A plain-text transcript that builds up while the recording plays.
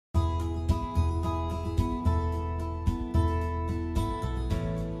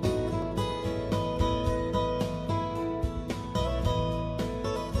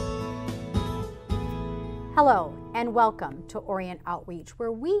Hello and welcome to Orion Outreach,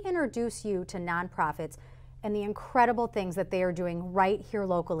 where we introduce you to nonprofits and the incredible things that they are doing right here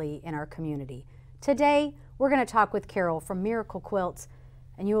locally in our community. Today, we're going to talk with Carole from Miracle Quilts,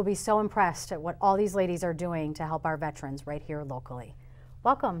 and you will be so impressed at what all these ladies are doing to help our veterans right here locally.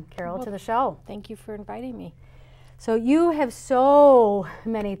 Welcome, Carole, to the show. Thank you for inviting me. So you have so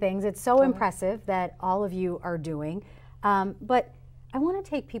many things. It's so impressive that all of you are doing, but I want to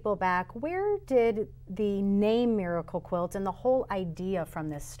take people back. Where did the name Miracle Quilts and the whole idea from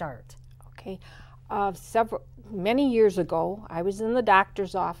this start? Okay, many years ago, I was in the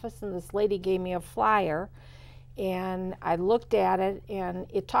doctor's office and this lady gave me a flyer, and I looked at it and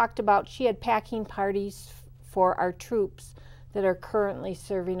it talked about she had packing parties for our troops that are currently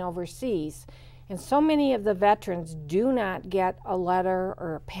serving overseas. And so many of the veterans do not get a letter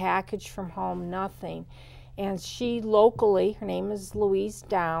or a package from home, nothing. And she locally, her name is Louise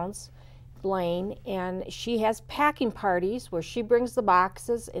Downs Blaine, and she has packing parties where she brings the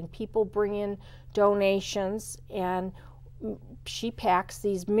boxes and people bring in donations, and she packs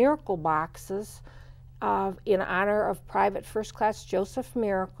these miracle boxes in honor of Private First Class Joseph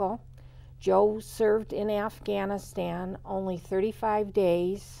Miracle. Joe served in Afghanistan only 35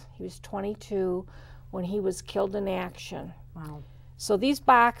 days. He was 22 when he was killed in action. Wow. So these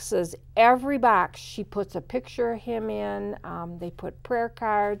boxes, every box, she puts a picture of him in, they put prayer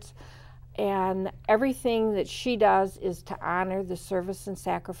cards, and everything that she does is to honor the service and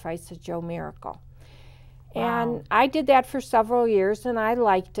sacrifice of Joe Miracle. Wow. And I did that for several years, and I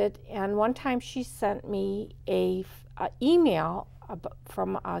liked it. And one time she sent me a email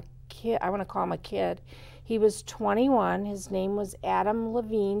from a kid, I want to call him a kid. He was 21. His name was Adam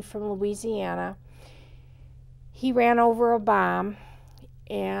Levine from Louisiana. He ran over a bomb,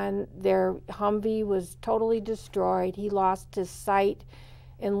 and their Humvee was totally destroyed. He lost his sight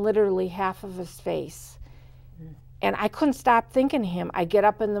and literally half of his face. And I couldn't stop thinking of him. I get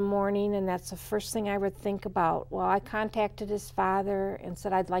up in the morning, and that's the first thing I would think about. Well, I contacted his father and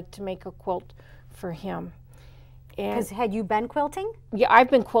said I'd like to make a quilt for him. Because had you been quilting? Yeah, I've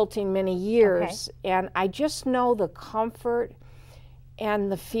been quilting many years, and I just know the comfort and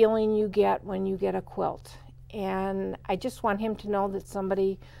the feeling you get when you get a quilt. And I just want him to know that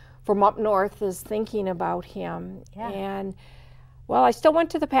somebody from up north is thinking about him. Yeah. And well, I still went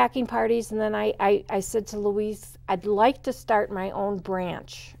to the packing parties, and then I said to Louise, I'd like to start my own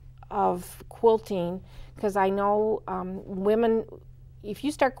branch of quilting, because I know women, if you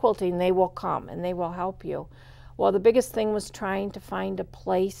start quilting, they will come and they will help you. Well, the biggest thing was trying to find a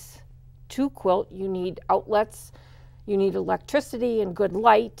place to quilt. You need outlets, you need electricity and good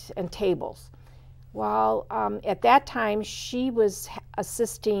light and tables. Well, at that time, she was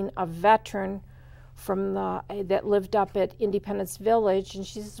assisting a veteran from that lived up at Independence Village, and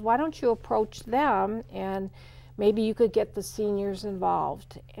she says, why don't you approach them and maybe you could get the seniors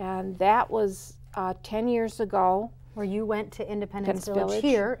involved. And that was 10 years ago. Where you went to Independence Village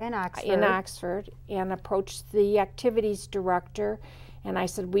here in Oxford. In Oxford, and approached the activities director, and I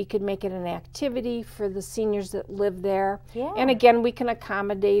said we could make it an activity for the seniors that live there. Yeah. And again, we can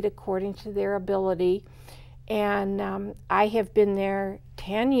accommodate according to their ability. And I have been there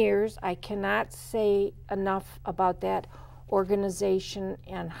 10 years. I cannot say enough about that organization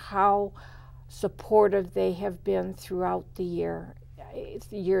and how supportive they have been throughout the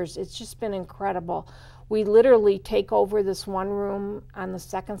years. It's just been incredible. We literally take over this one room on the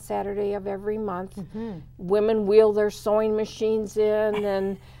second Saturday of every month. Mm-hmm. Women wheel their sewing machines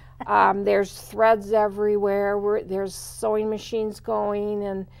in, and there's threads everywhere. There's sewing machines going,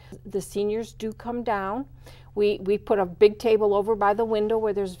 and the seniors do come down. We put a big table over by the window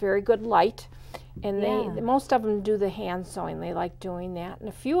where there's very good light, and most of them do the hand sewing. They like doing that, and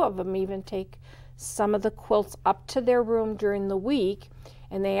a few of them even take some of the quilts up to their room during the week,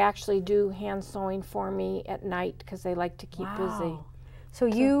 and they actually do hand sewing for me at night because they like to keep busy. So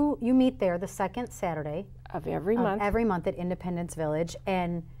you meet there the second Saturday of every month. Every month at Independence Village,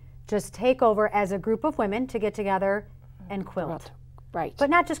 and just take over as a group of women to get together and quilt. Right. But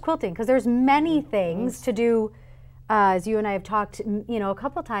not just quilting, because there's many things to do. As you and I have talked, a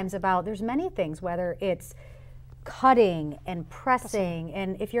couple times about, there's many things, whether it's cutting and pressing,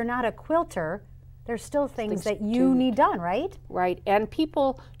 and if you're not a quilter, there's still things that you need done, right? Right, and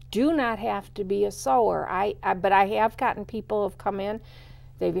people do not have to be a sewer. But I have gotten people who've come in,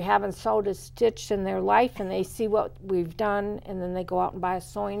 they haven't sewed a stitch in their life, and they see what we've done, and then they go out and buy a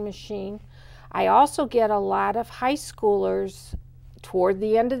sewing machine. I also get a lot of high schoolers toward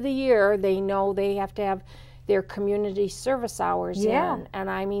the end of the year. They know they have to have their community service hours in, and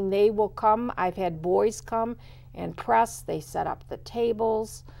I mean, they will come. I've had boys come and press. They set up the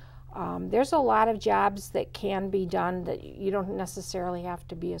tables. There's a lot of jobs that can be done that you don't necessarily have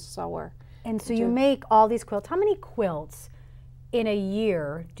to be a sewer. And so you make all these quilts. How many quilts in a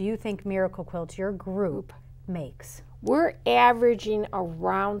year do you think Miracle Quilts, your group, makes? We're averaging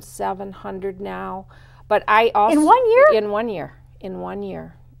around 700 now, but I also— In 1 year? In 1 year. In 1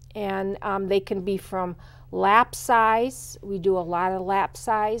 year. And they can be from lap size. We do a lot of lap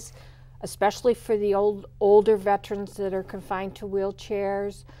size, especially for the older veterans that are confined to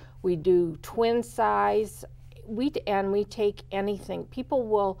wheelchairs. We do twin size. We take anything. People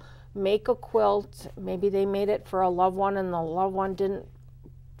will make a quilt. Maybe they made it for a loved one and the loved one didn't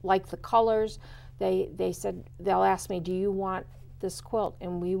like the colors. They said, they'll ask me, do you want this quilt?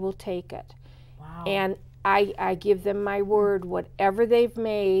 And we will take it. Wow. And I give them my word, whatever they've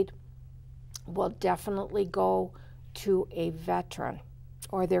made will definitely go to a veteran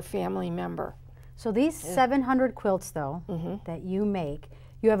or their family member. So these 700 quilts, though, that you make,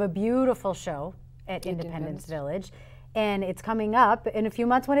 you have a beautiful show at Independence Village, and it's coming up in a few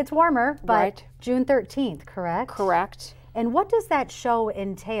months when it's warmer, but Right. June 13th, correct? Correct. And what does that show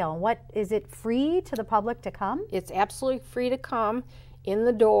entail? What is it free to the public to come? It's absolutely free to come in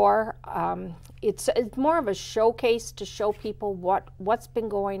the door. It's more of a showcase to show people what's been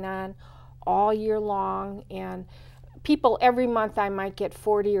going on all year long, and people every month I might get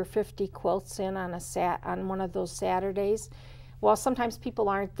 40 or 50 quilts in on on one of those Saturdays. Well, sometimes people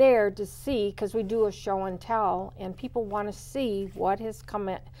aren't there to see because we do a show and tell, and people want to see what has come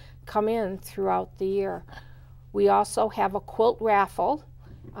in throughout the year. We also have a quilt raffle.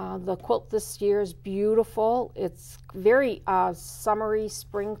 The quilt this year is beautiful. It's very summery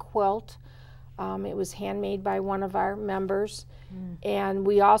spring quilt. It was handmade by one of our members. And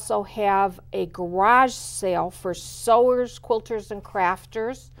we also have a garage sale for sewers, quilters, and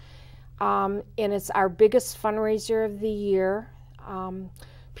crafters. And it's our biggest fundraiser of the year.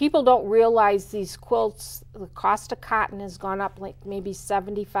 People don't realize these quilts, the cost of cotton has gone up like maybe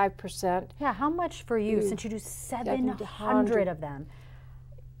 75%. Yeah, how much for you, since you do 700 of them?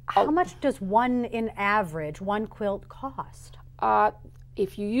 How much does one quilt cost?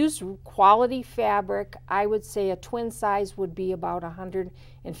 If you use quality fabric, I would say a twin size would be about $150.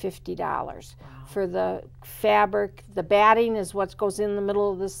 Wow. For the fabric, the batting is what goes in the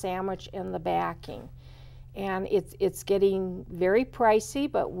middle of the sandwich and the backing. And it's getting very pricey,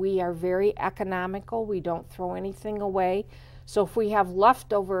 but we are very economical. We don't throw anything away. So if we have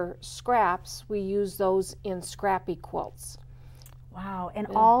leftover scraps, we use those in scrappy quilts. Wow, and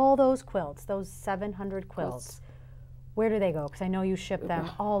all those quilts, those 700 quilts, where do they go? Because I know you ship them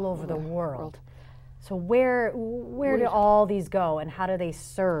all over the world. So where do all these go, and how do they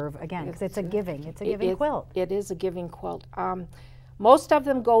serve, again, because it's a giving quilt. It is a giving quilt. Most of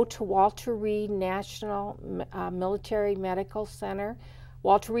them go to Walter Reed National Military Medical Center.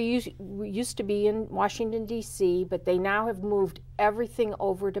 Walter Reed used to be in Washington, D.C., but they now have moved everything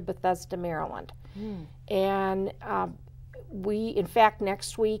over to Bethesda, Maryland. And in fact,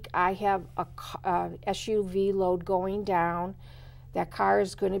 next week I have a SUV load going down. That car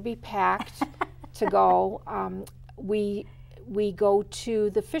is going to be packed to go. We go to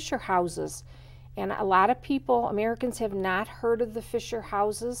the Fisher houses, and a lot of people, Americans, have not heard of the Fisher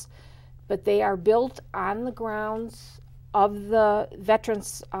houses, but they are built on the grounds of the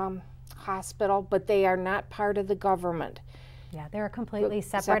Veterans Hospital, but they are not part of the government. Yeah, they're a completely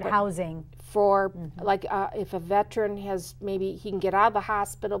separate housing. For like if a veteran has, maybe he can get out of the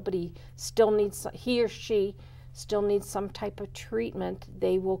hospital, but he or she still needs some type of treatment,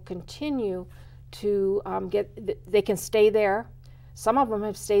 they will continue to they can stay there. Some of them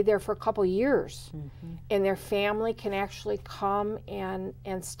have stayed there for a couple years, and their family can actually come and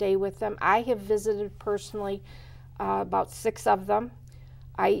stay with them. I have visited personally about 6 of them.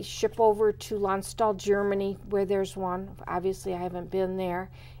 I ship over to Landstuhl, Germany, where there's one. Obviously, I haven't been there.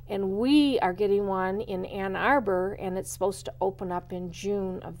 And we are getting one in Ann Arbor, and it's supposed to open up in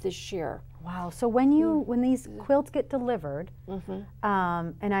June of this year. Wow. So when these quilts get delivered,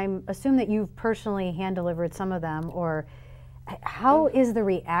 and I assume that you've personally hand-delivered some of them, or how is the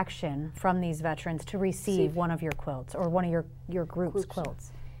reaction from these veterans to receive one of your quilts or one of your group's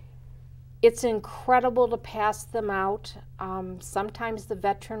quilts? It's incredible to pass them out. Sometimes the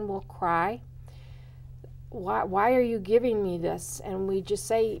veteran will cry. Why are you giving me this? And we just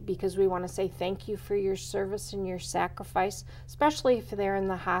say, because we want to say thank you for your service and your sacrifice, especially if they're in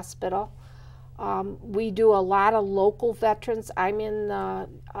the hospital. We do a lot of local veterans. I'm in the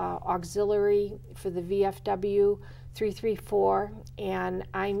auxiliary for the VFW 334, and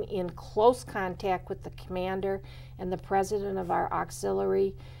I'm in close contact with the commander and the president of our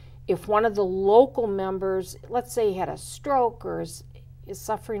auxiliary. If one of the local members, let's say he had a stroke or is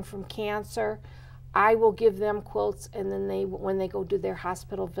suffering from cancer, I will give them quilts, and then when they go do their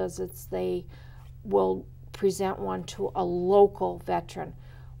hospital visits, they will present one to a local veteran.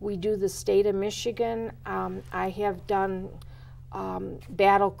 We do the state of Michigan. I have done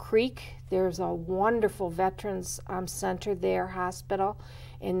Battle Creek. There's a wonderful veterans center there, hospital,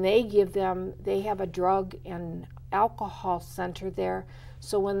 and they have a drug and alcohol center there.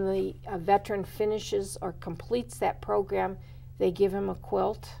 So when the veteran finishes or completes that program, they give him a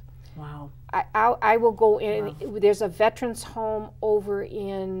quilt. Wow. I will go in. Wow. There's a veterans home over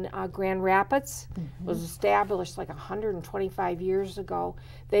in Grand Rapids. It was established like 125 years ago.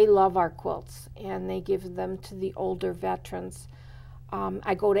 They love our quilts, and they give them to the older veterans.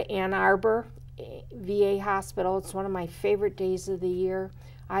 I go to Ann Arbor VA Hospital. It's one of my favorite days of the year.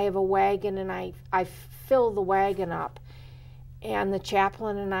 I have a wagon, and I fill the wagon up, and the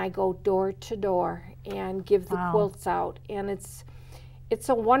chaplain and I go door to door and give the quilts out, and it's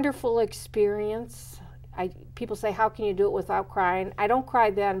a wonderful experience. People say, how can you do it without crying? I don't cry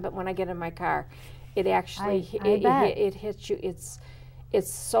then, but when I get in my car, it actually it hits you. It's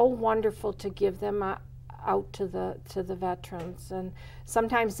so wonderful to give them out to the veterans. And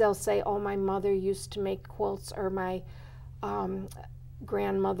sometimes they'll say, oh, my mother used to make quilts, or my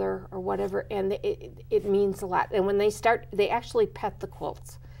grandmother, or whatever, and it means a lot. And when they start, they actually pet the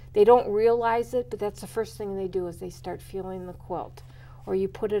quilts. They don't realize it, but that's the first thing they do, is they start feeling the quilt. Or you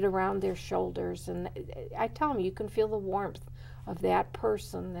put it around their shoulders, and I tell them, you can feel the warmth of that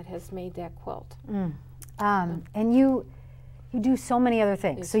person that has made that quilt. And you do so many other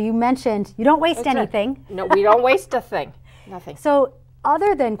things. So you mentioned you don't waste anything. No, we don't waste a thing. Nothing. So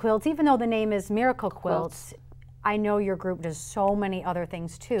other than quilts, even though the name is Miracle Quilts, I know your group does so many other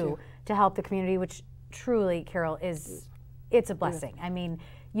things too to help the community, which truly, Carole, it's a blessing. I mean,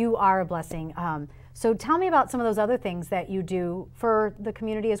 you are a blessing. So tell me about some of those other things that you do for the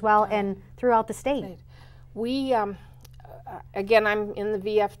community as well, and throughout the state. We, again, I'm in the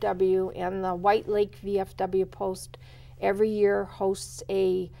VFW, and the White Lake VFW Post every year hosts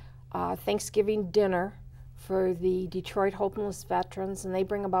a Thanksgiving dinner for the Detroit Homeless veterans, and they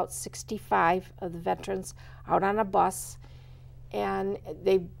bring about 65 of the veterans out on a bus, and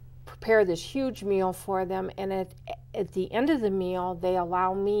they prepare this huge meal for them, and at the end of the meal, they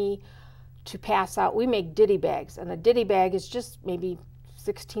allow me to pass out. We make ditty bags, and a ditty bag is just maybe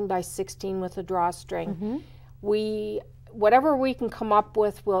 16 by 16 with a drawstring. Whatever we can come up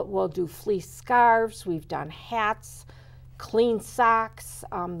with, we'll do fleece scarves. We've done hats, clean socks.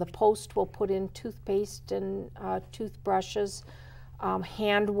 The Post will put in toothpaste and toothbrushes,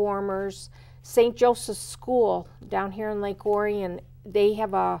 hand warmers. St. Joseph's School down here in Lake Orion, they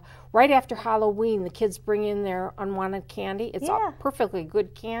have right after Halloween, the kids bring in their unwanted candy. It's all perfectly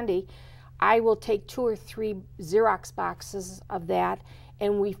good candy. I will take 2 or 3 Xerox boxes of that,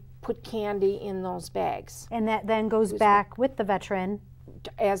 and we put candy in those bags. And that then goes back with the veteran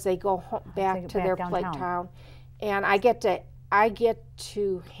as they go back to their town. And I get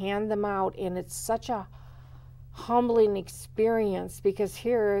to hand them out, and it's such a humbling experience, because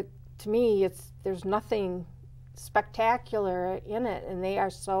here, to me, there's nothing spectacular in it, and they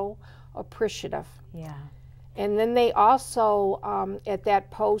are so appreciative. Yeah. And then they also, at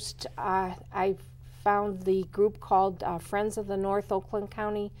that Post, I found the group called Friends of the North Oakland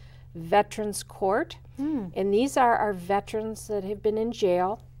County Veterans Court. And these are our veterans that have been in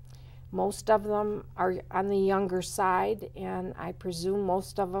jail. Most of them are on the younger side, and I presume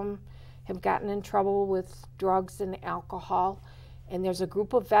most of them have gotten in trouble with drugs and alcohol. And there's a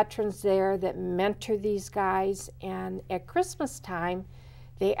group of veterans there that mentor these guys, and at Christmas time,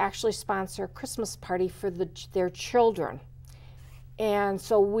 they actually sponsor a Christmas party for their children. And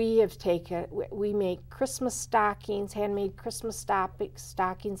so we make Christmas stockings, handmade Christmas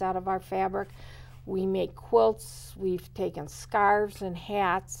stockings out of our fabric. We make quilts, we've taken scarves and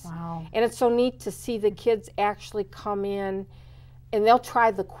hats. Wow. And it's so neat to see the kids actually come in, and they'll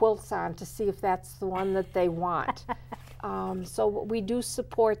try the quilts on to see if that's the one that they want. So we do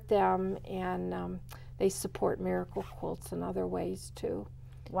support them, and they support Miracle Quilts in other ways too.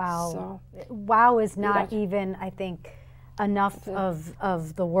 Wow. So, wow is not even, I think, enough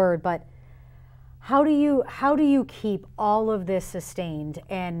of the word, but how do you keep all of this sustained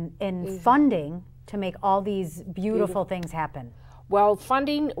and funding to make all these beautiful things happen? Well,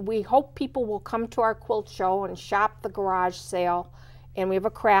 funding, we hope people will come to our quilt show and shop the garage sale, and we have a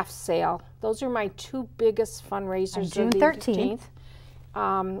craft sale. Those are my 2 biggest fundraisers. On June 13th.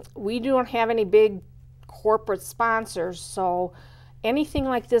 We don't have any big corporate sponsors, so anything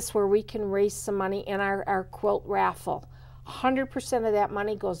like this where we can raise some money in our quilt raffle, 100% of that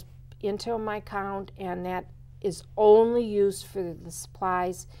money goes into my account, and that is only used for the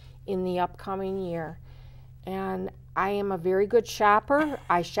supplies in the upcoming year. And I am a very good shopper.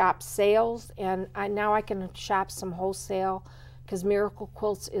 I shop sales, and now I can shop some wholesale because Miracle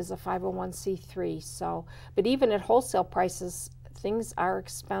Quilts is a 501c3. So, but even at wholesale prices, things are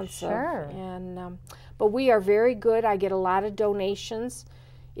expensive. Sure. And but we are very good. I get a lot of donations.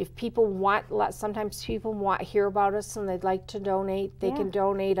 If people want, sometimes people hear about us and they'd like to donate. They can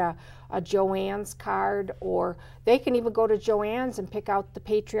donate a Joann's card, or they can even go to Joann's and pick out the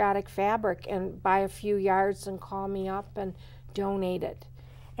patriotic fabric and buy a few yards and call me up and donate it.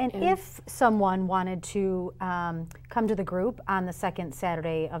 And if someone wanted to come to the group on the second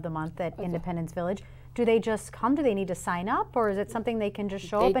Saturday of the month at Independence Village, do they just come? Do they need to sign up, or is it something they can just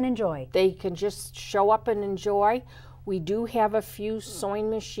show up and enjoy? They can just show up and enjoy. We do have a few sewing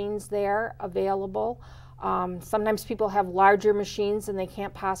machines there available. Sometimes people have larger machines and they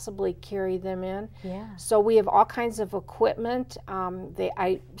can't possibly carry them in. Yeah. So we have all kinds of equipment.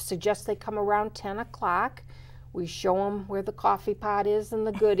 I suggest they come around 10 o'clock. We show them where the coffee pot is and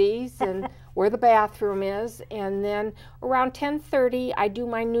the goodies and where the bathroom is. And then around 10:30, I do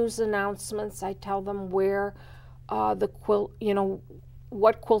my news announcements. I tell them where the quilt,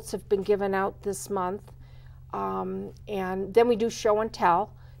 what quilts have been given out this month. And then we do show and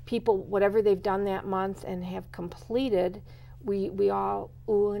tell. People, whatever they've done that month and have completed, we all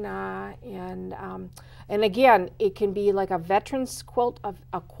ooh and ah. And again, it can be like a veteran's quilt,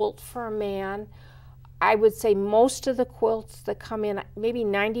 a quilt for a man. I would say most of the quilts that come in, maybe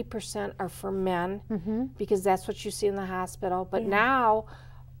 90% are for men, because that's what you see in the hospital. But now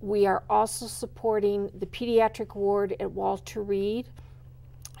we are also supporting the pediatric ward at Walter Reed.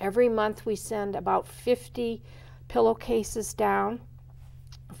 Every month we send about 50 pillowcases down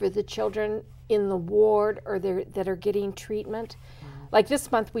for the children in the ward or that are getting treatment. Like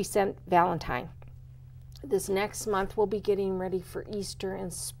this month we sent Valentine. This next month we'll be getting ready for Easter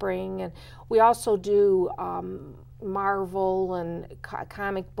and spring. And we also do Marvel and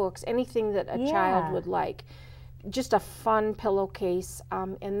comic books, anything that a child would like. Just a fun pillowcase.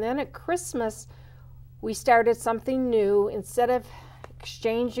 And then at Christmas we started something new. Instead of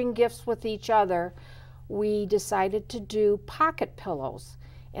exchanging gifts with each other, we decided to do pocket pillows.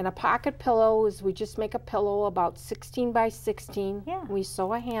 And a pocket pillow is, we just make a pillow about 16 by 16. We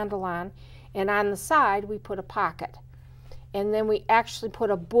sew a handle on, and on the side we put a pocket. And then we actually put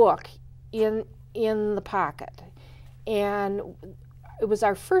a book in the pocket. And it was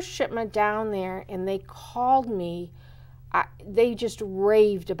our first shipment down there, and they called me. They just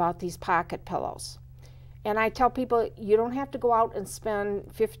raved about these pocket pillows. And I tell people, you don't have to go out and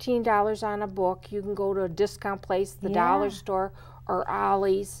spend $15 on a book. You can go to a discount place, the dollar store or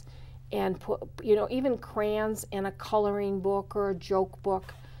Ollie's, and put, even crayons and a coloring book or a joke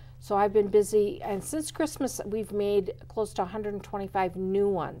book. So I've been busy, and since Christmas we've made close to 125 new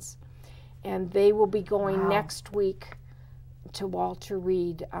ones. And they will be going next week to Walter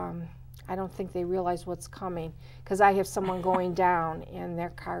Reed. I don't think they realize what's coming, because I have someone going down and their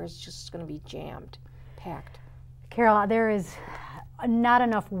car is just going to be jammed. Packed. Carole, there is not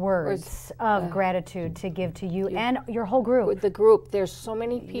enough words of gratitude to give to you and your whole group. With the group, there's so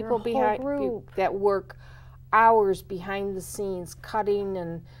many people behind that work hours behind the scenes, cutting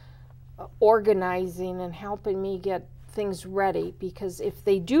and organizing and helping me get things ready. Because if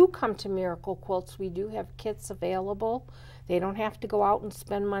they do come to Miracle Quilts, we do have kits available. They don't have to go out and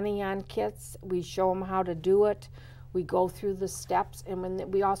spend money on kits. We show them how to do it. We go through the steps,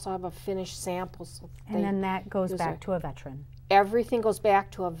 and we also have a finished sample. So and then that goes back to a veteran. Everything goes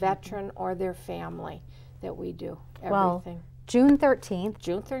back to a veteran or their family that we do. Everything. Well, June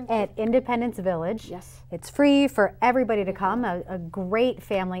 13th, at Independence Village. Yes. It's free for everybody to come, a great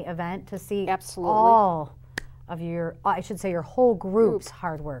family event to see all of your, I should say your whole group's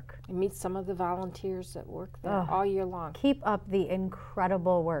hard work. And meet some of the volunteers that work there all year long. Keep up the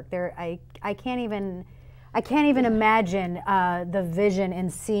incredible work. I can't even imagine the vision in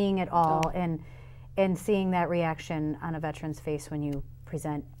seeing it all and seeing that reaction on a veteran's face when you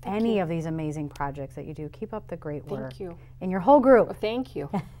present any of these amazing projects that you do. Keep up the great work. Thank you. And your whole group. Well, thank you.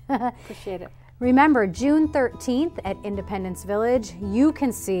 Appreciate it. Remember, June 13th at Independence Village, you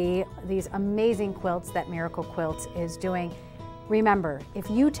can see these amazing quilts that Miracle Quilts is doing. Remember, if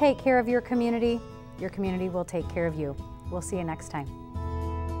you take care of your community will take care of you. We'll see you next time.